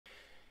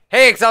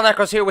Hey, XeZL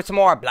Necros here with some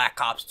more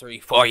Black Ops 3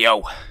 for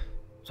you.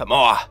 Some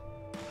more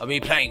of me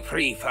playing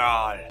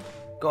free-for-all,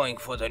 going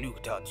for the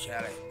Nuked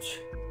challenge.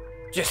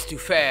 Just to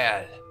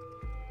fail.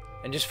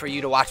 And just for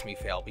you to watch me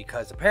fail,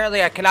 because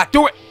apparently I cannot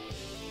do it.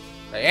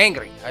 I'm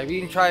angry. I've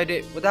even tried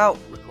it without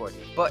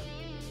recording, but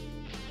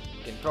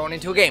getting thrown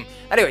into a game.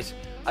 Anyways,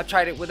 I've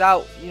tried it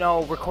without,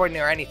 recording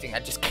or anything. I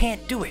just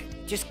can't do it.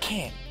 Just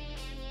can't.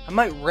 I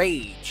might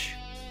rage.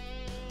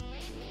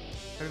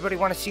 Everybody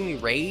want to see me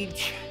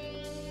rage?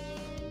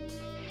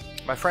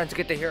 My friends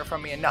get to hear it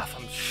from me enough.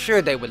 I'm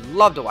sure they would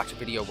love to watch a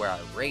video where I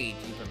rage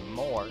even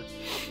more.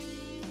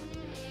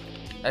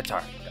 That's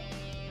alright though.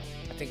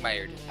 I think my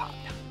ear just popped.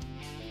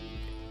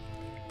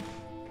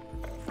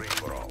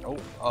 Oh,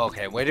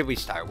 okay. Where did we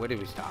start?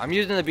 I'm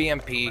using the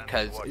BMP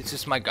because it's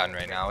just my gun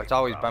right now. It's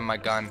always been my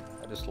gun.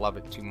 I just love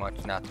it too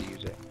much not to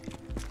use it.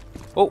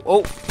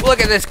 Oh,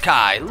 look at this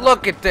guy.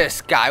 Look at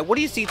this guy. What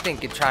do you see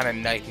thinking trying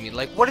to knife me?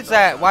 Like, what is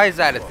that? Why is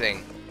that a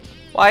thing?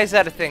 Why is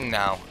that a thing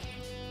now?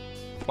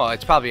 Well,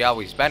 it's probably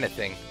always been a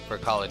thing for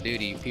Call of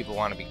Duty. People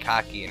want to be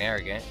cocky and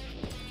arrogant.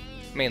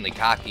 Mainly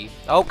cocky.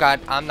 Oh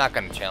god, I'm not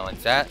going to challenge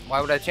that. Why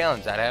would I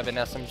challenge that? I have an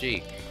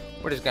SMG.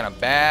 We're just going to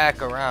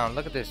back around.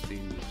 Look at this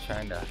dude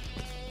trying to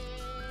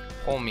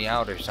pull me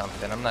out or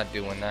something. I'm not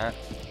doing that.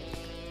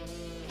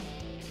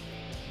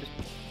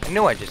 I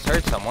knew I just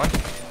heard someone.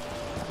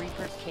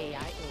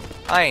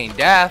 I ain't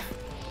deaf.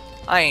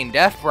 I ain't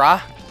deaf,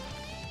 brah.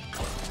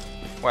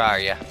 Where are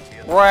you?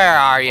 Where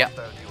are you?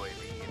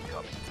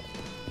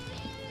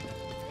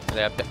 Are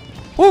they up there?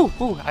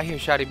 Woo! I hear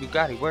Shotty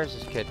Bugatti. Where's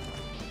this kid?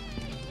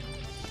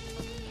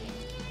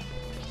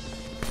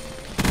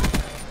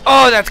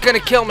 Oh, that's gonna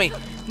kill me!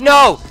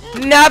 No!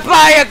 Not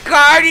by a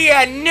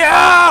Guardian!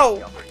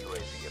 No!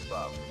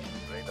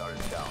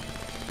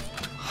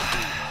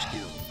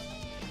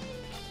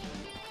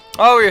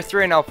 Oh, we're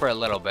 3-0 for a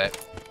little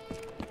bit.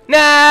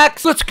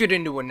 Next! Let's get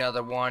into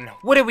another one.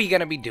 What are we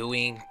gonna be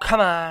doing? Come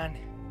on.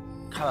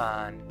 Come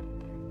on.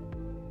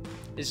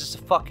 Is this a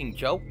fucking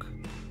joke?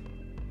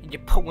 You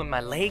pulling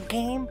my leg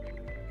game?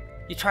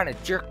 You trying to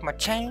jerk my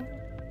chain?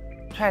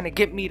 Trying to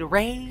get me to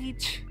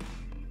rage?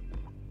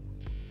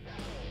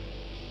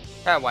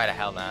 Why the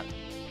hell not?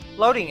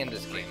 Loading in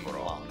this game for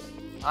long.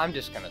 I'm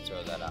just gonna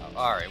throw that out.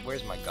 Alright,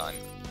 where's my gun?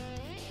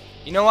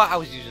 You know what? I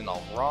was using the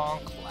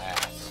wrong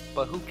class.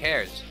 But who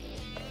cares?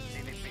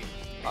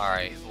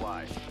 Alright.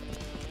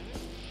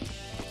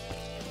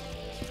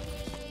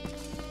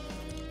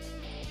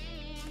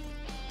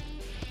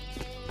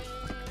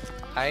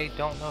 I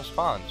don't know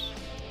spawns.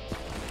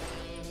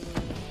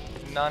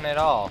 None at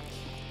all.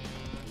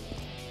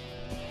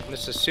 I'm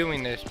just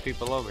assuming there's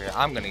people over here.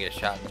 I'm gonna get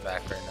shot in the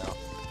back right now.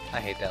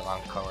 I hate that long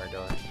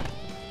corridor.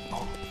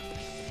 Oh,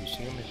 you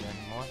see him? Is there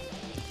any more?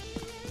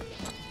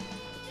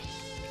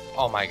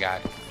 Oh my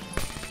god.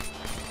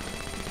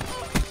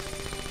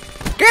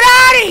 Get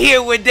out of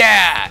here with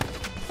that!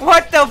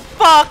 What the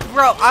fuck,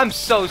 bro? I'm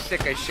so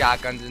sick of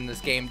shotguns in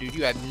this game, dude.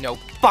 You have no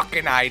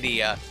fucking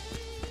idea.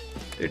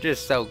 They're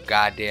just so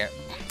goddamn...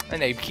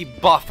 And they keep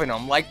buffing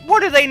them. Like, what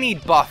do they need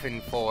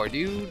buffing for,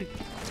 dude?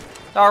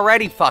 They're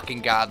already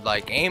fucking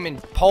godlike. Aim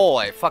and pull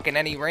at fucking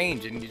any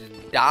range and you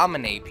just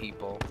dominate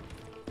people.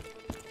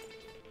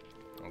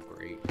 Oh,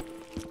 great.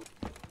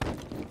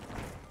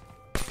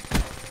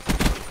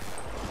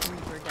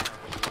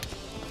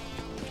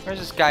 Where's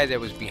this guy that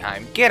was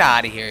behind me? Get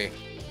out of here.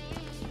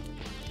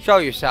 Show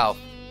yourself.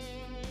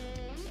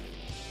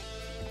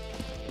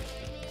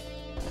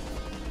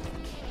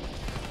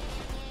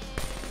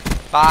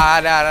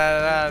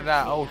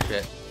 Oh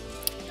shit.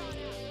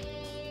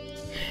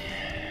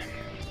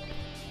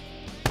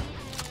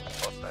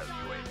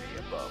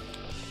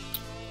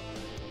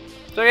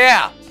 So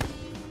yeah.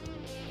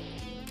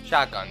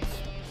 Shotguns.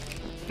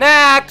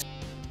 Next!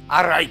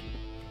 Alright.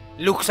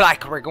 Looks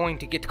like we're going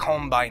to get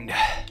combined.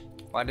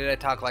 Why did I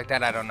talk like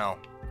that? I don't know.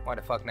 Why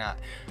the fuck not?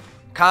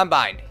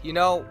 Combined. You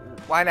know,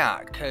 why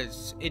not?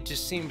 Because it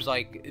just seems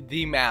like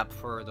the map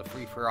for the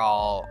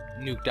free-for-all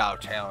nuked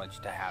out challenge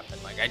to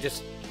happen. Like,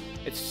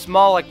 it's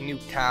small like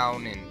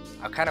Nuketown, and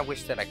I kind of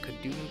wish that I could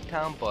do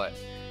Nuketown, but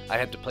I'd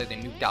have to play the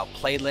Nuked Out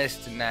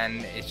playlist, and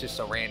then it's just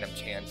a random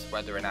chance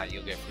whether or not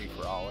you'll get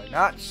free-for-all or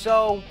not,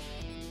 so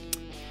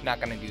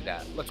not gonna do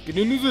that. Let's get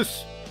into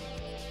this.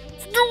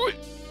 Let's do it!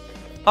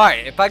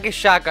 Alright, if I get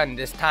shotgun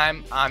this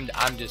time, I'm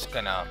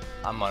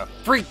gonna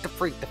freak the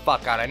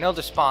fuck out. I know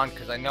the spawn,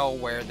 because I know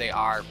where they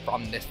are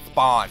from this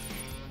spawn.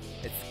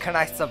 It's, can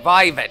I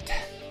survive it?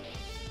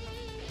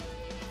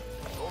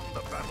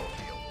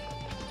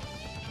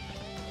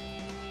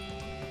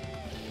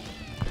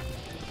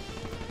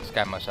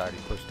 This guy must already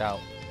pushed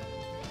out.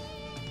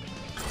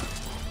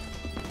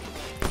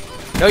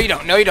 No you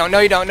don't, no you don't, no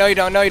you don't, no you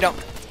don't, no you don't.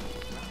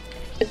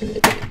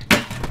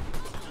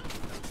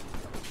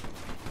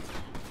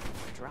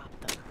 Drop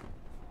them.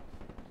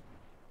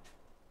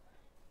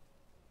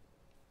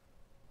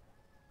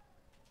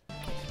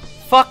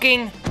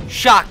 Fucking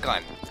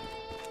shotgun.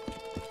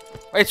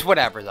 It's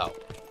whatever though.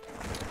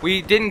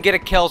 We didn't get a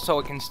kill, so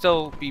it can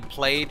still be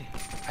played,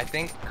 I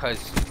think,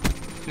 because...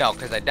 No,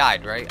 because I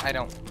died, right? I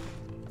don't...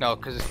 No,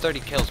 because it's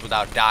 30 kills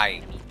without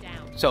dying.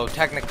 So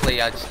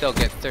technically, I'd still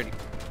get 30.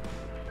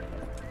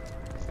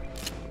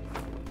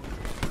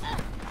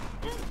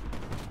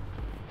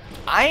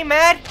 I ain't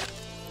mad.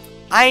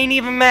 I ain't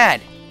even mad.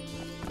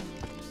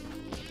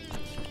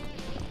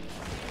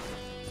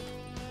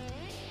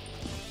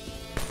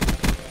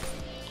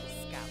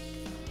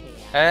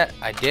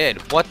 I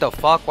did. What the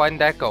fuck? Why didn't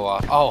that go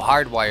off? Oh,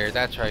 hardwire.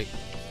 That's right.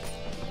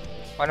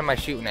 What am I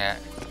shooting at?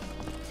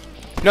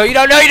 No, you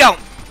don't. No, you don't.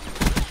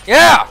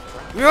 Yeah.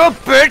 You're a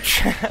bitch.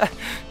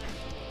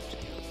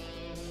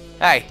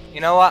 Hey,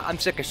 you know what? I'm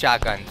sick of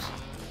shotguns.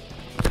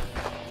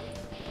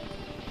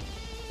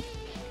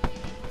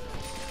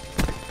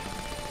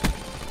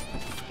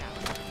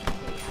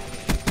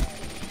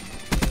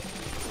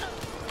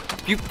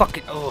 You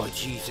fucking, oh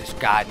Jesus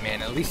God,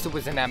 man, at least it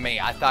was an MA.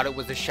 I thought it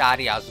was a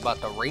shotty. I was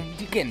about to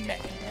range again, man.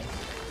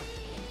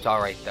 It's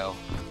alright though.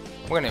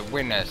 We're gonna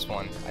win this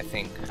one, I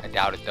think. I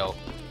doubt it though.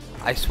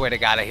 I swear to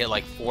God, I hit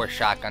like 4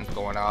 shotguns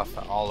going off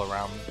all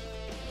around me.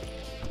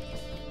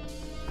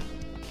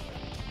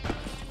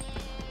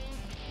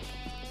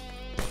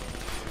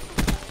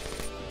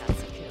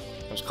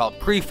 It was called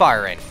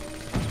pre-firing.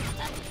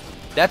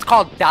 That's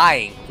called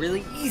dying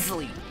really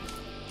easily.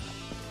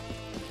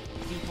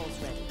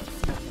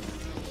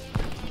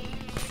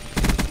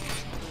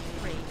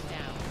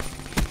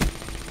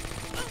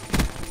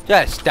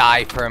 Just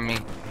die for me.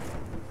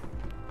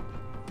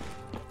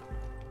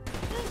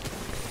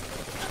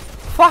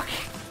 Fuck.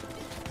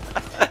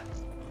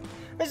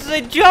 This is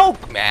a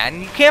joke,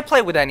 man. You can't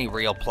play with any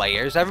real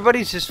players.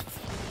 Everybody's just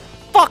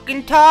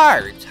fucking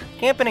tards.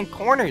 Camping in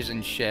corners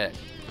and shit.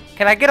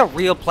 Can I get a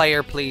real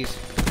player, please?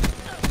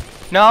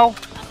 No?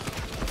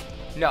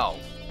 No.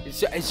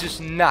 It's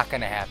just not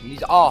gonna happen.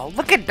 He's, oh,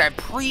 look at that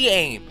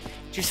pre-aim.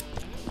 Just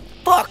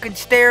fucking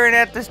staring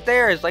at the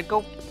stairs. Like,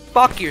 go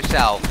fuck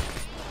yourself.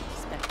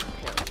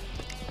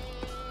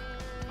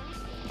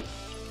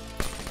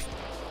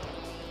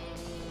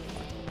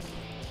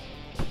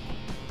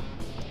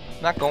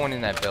 I'm not going in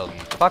that building.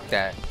 Fuck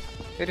that.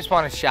 They just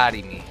want to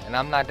shotty me, and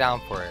I'm not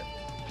down for it.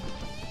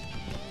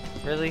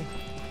 Really?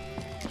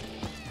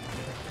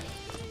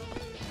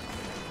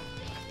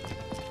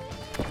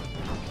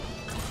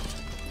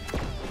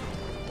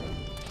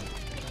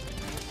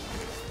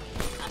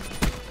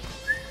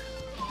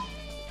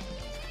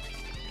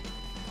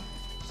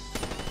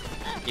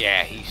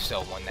 Yeah, he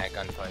so won that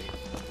gunfight.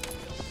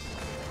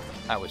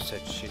 That was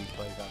such shitty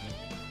plays on me.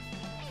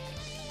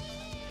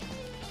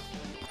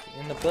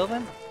 In the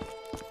building?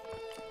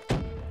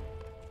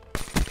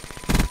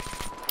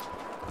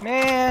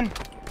 Man!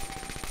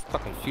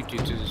 Fucking shoot you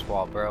to this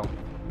wall, bro.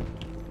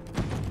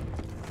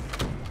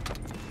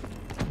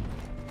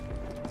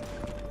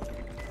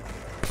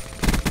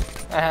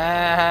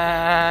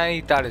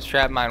 He thought his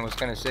trap mine was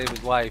gonna save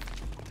his life.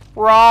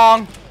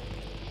 Wrong!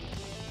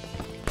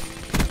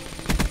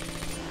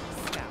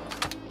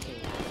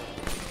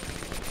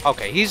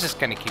 Okay, he's just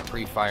gonna keep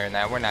pre-firing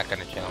that. We're not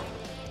gonna chill him.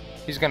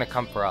 He's gonna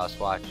come for us,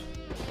 watch.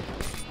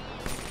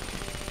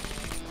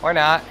 Or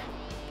not.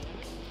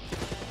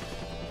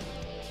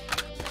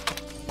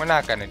 We're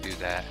not gonna do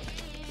that.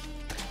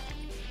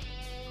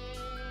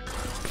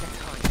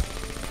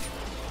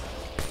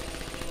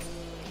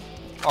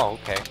 Oh,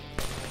 okay.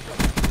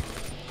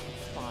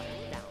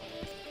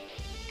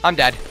 I'm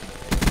dead.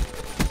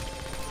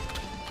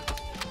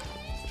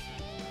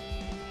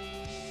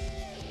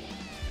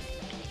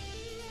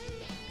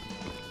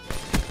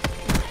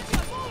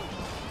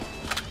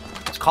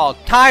 It's called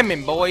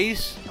timing,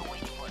 boys.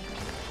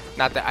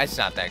 Not that it's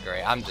not that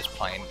great. I'm just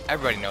playing.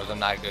 Everybody knows I'm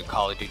not a good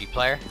Call of Duty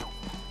player.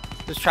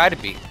 Just try to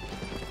be.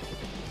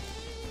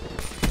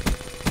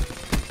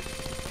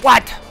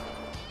 What?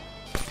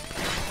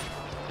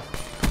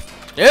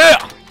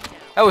 Yeah!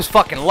 That was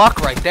fucking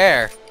luck right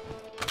there.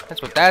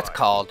 That's what that's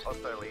called.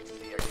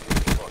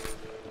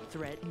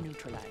 Threat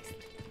neutralized.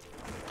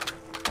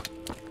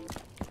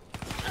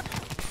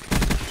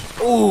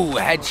 Ooh,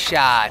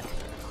 headshot.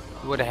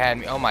 You would have had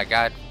me. Oh my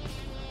God.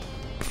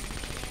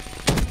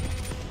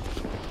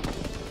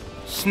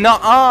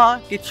 Snuh-uh.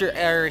 Get your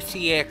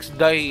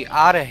RCXD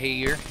out of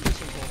here.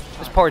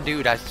 This poor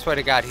dude, I swear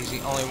to God, he's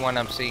the only one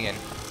I'm seeing.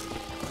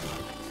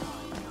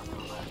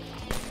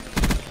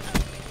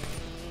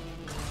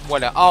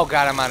 What a, oh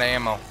God, I'm out of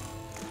ammo.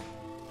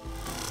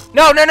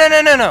 No, no, no,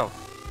 no, no, no.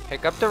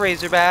 Pick up the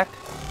Razorback.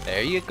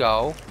 There you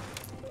go.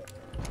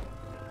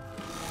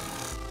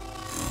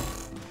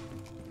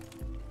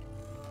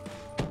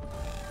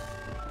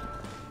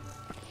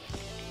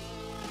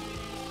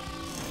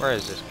 Where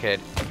is this kid?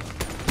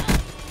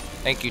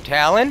 Thank you,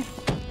 Talon.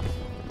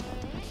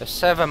 The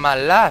saving my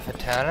life,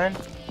 Talon.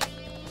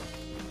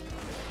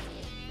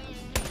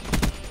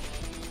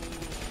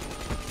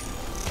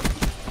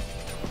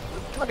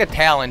 Look at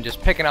Talon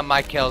just picking up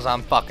my kills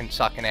I'm fucking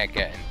sucking at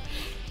getting.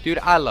 Dude,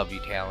 I love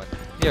you, Talon.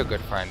 You're a good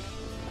friend.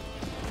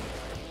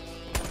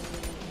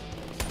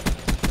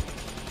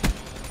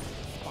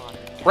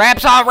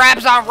 Raps on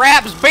raps on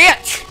raps,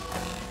 bitch!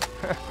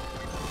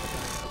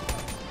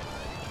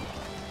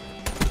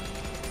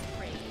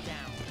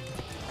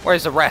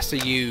 Where's the rest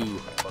of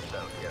you?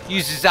 You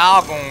just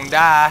all gonna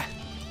die.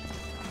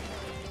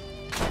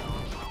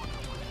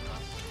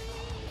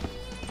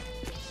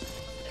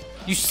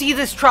 You see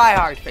this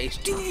tryhard face?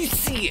 Do you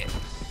see it?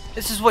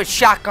 This is what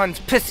shotguns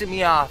pissing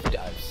me off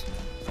does.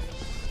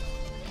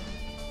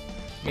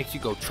 Makes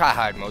you go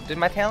tryhard mode. Did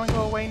my talent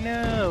go away?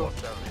 No.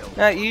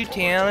 Not you,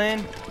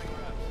 talent.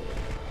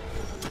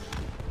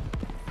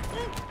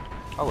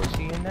 Oh, is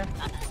he in there?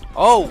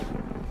 Oh!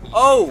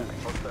 Oh!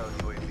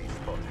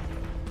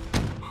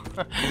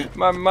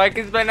 My mic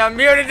has been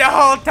unmuted the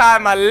whole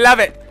time. I love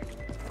it.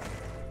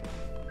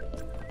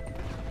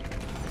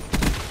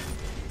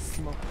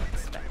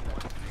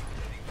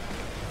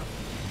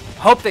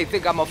 Hope they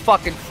think I'm a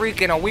fucking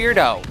freak and a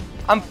weirdo.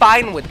 I'm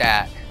fine with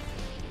that.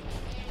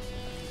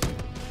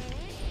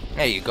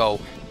 There you go.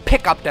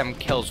 Pick up them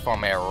kills for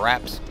me,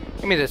 reps.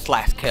 Give me this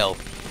last kill.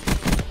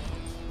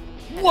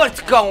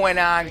 What's going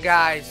on,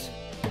 guys?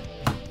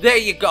 There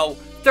you go.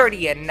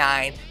 30 and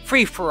 9.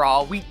 Free for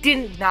all. We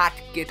did not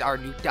get our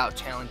nuked out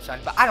challenge done,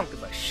 but I don't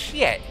give a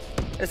shit.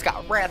 It's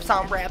got raps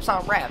on raps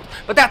on raps.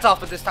 But that's all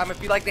for this time.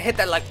 If you like to hit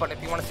that like button,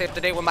 if you want to stay up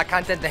to date with my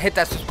content, then hit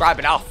that subscribe,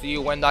 and I'll see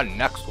you in the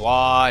next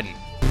one.